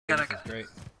This is great.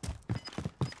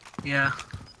 Yeah.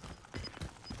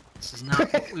 This is not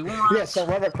what we want. Yeah, so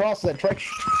run across the trick.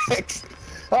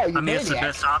 Oh, you I mean, it's the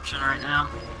best option right now.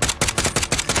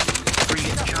 Where you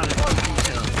get shot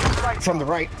at from the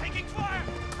right.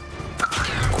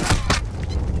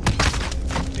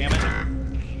 Damn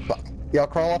it. Fuck. Y'all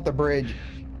crawl off the bridge.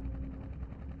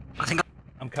 I think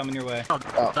I'm coming your way. I'll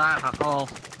die if I fall.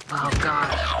 Oh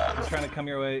god. I'm trying to come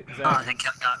your way, Zach. Oh, I think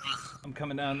that got me. I'm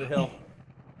coming down the hill.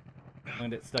 I'm gonna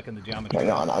get stuck in the geometry.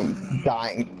 Hang on, I'm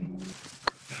dying.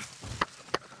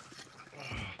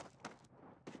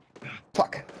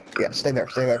 Fuck. Yeah, stay there,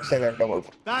 stay there, stay there, don't move.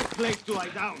 That place to lie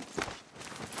down.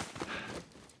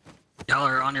 Y'all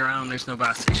are on your own, there's no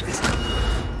buy stations.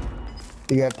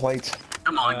 You have plates?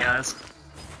 Come on, guys.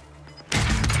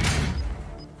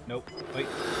 Nope. Wait.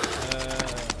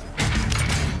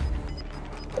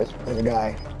 There's a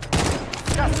guy.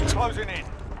 Gas is closing in.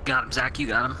 Got him, Zach, you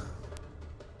got him.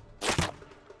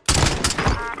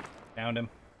 Downed him.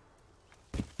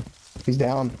 He's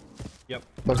down. Yep.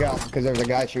 Look out, because there's a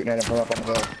guy shooting at him from up on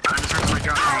the hill. I just heard somebody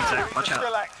drop grenades, Zach. Watch Still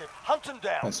out. active. Hunt them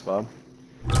down. Nice, Bob.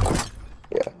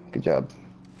 Yeah, good job.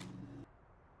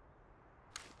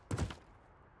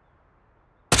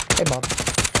 Hey, Bob.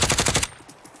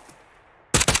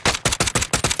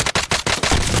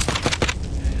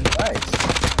 Nice.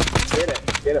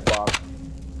 Get it, Bob.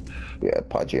 Yeah,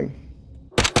 punch him.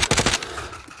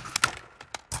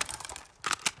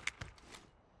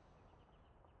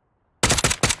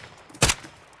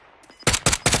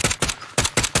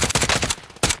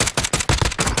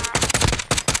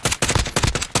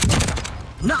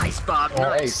 Nice, Bob,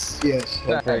 nice. Yes,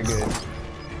 that's very good.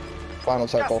 Final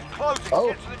circle. Gas is closing. Oh,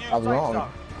 Get to the new I was safe wrong. zone.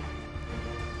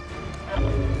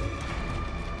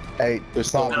 Hey, There's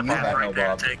still Bob, one you Path back. have right there,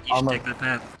 Bob. you should Armor. take the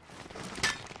path.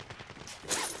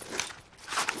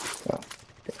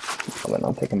 Well, then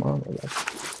I'll take him on, I guess.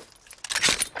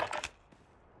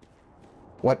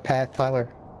 What path, Tyler?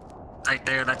 Right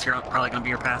there, that's your probably gonna be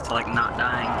your path to like not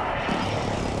dying.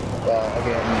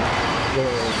 Again,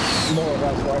 we're more or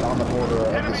less right on the border of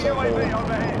the Enemy circle. UAV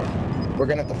overhead. We're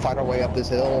gonna have to fight our way up this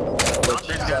hill. Oh,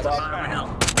 there's guys up on the hill.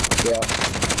 Yeah.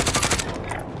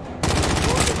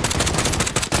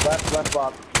 Left,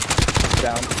 Bob.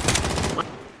 Down.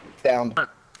 Down.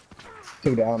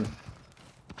 2 down.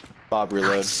 Bob,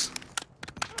 reload. Nice.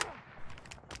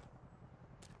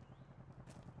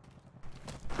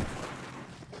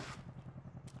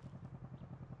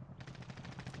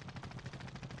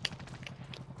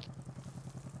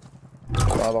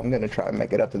 Bob, I'm gonna try and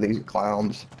make it up to these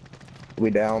clowns. We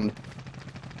downed.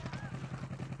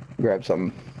 Grab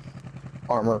some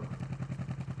armor.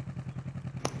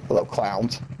 Hello,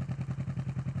 clowns.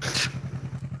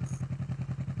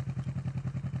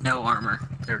 No armor.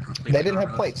 They're completely They didn't have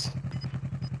armorless. plates.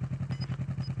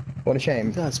 What a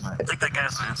shame. That's my. Take that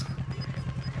gas mask.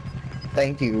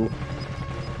 Thank you,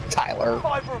 Tyler.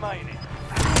 5 remaining.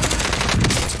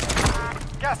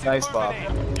 Gas is Nice, moving Bob.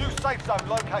 in. New safe zone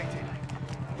located.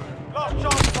 Last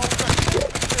chance,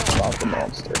 soldier. Bob the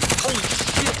monster. Holy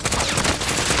shit!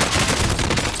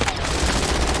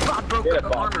 Bob broke Get it, the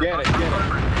Bob. armor. Get it, Bob get it. broke the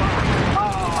armor.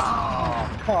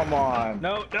 Oh, come on.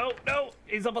 No, no, no!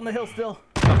 He's up on the hill still.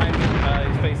 Behind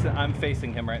me. He's facing. I'm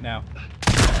facing him right now.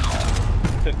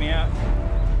 Took me out.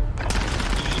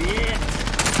 Shit!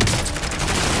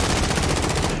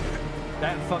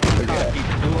 That fucking cock, he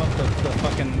blew up the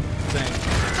fucking thing.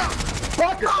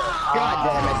 Fuck! God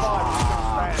damn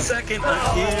it. Second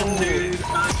again, dude.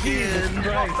 Again.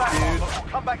 Christ, dude.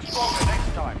 Come back stronger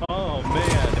next time. Oh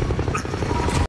man.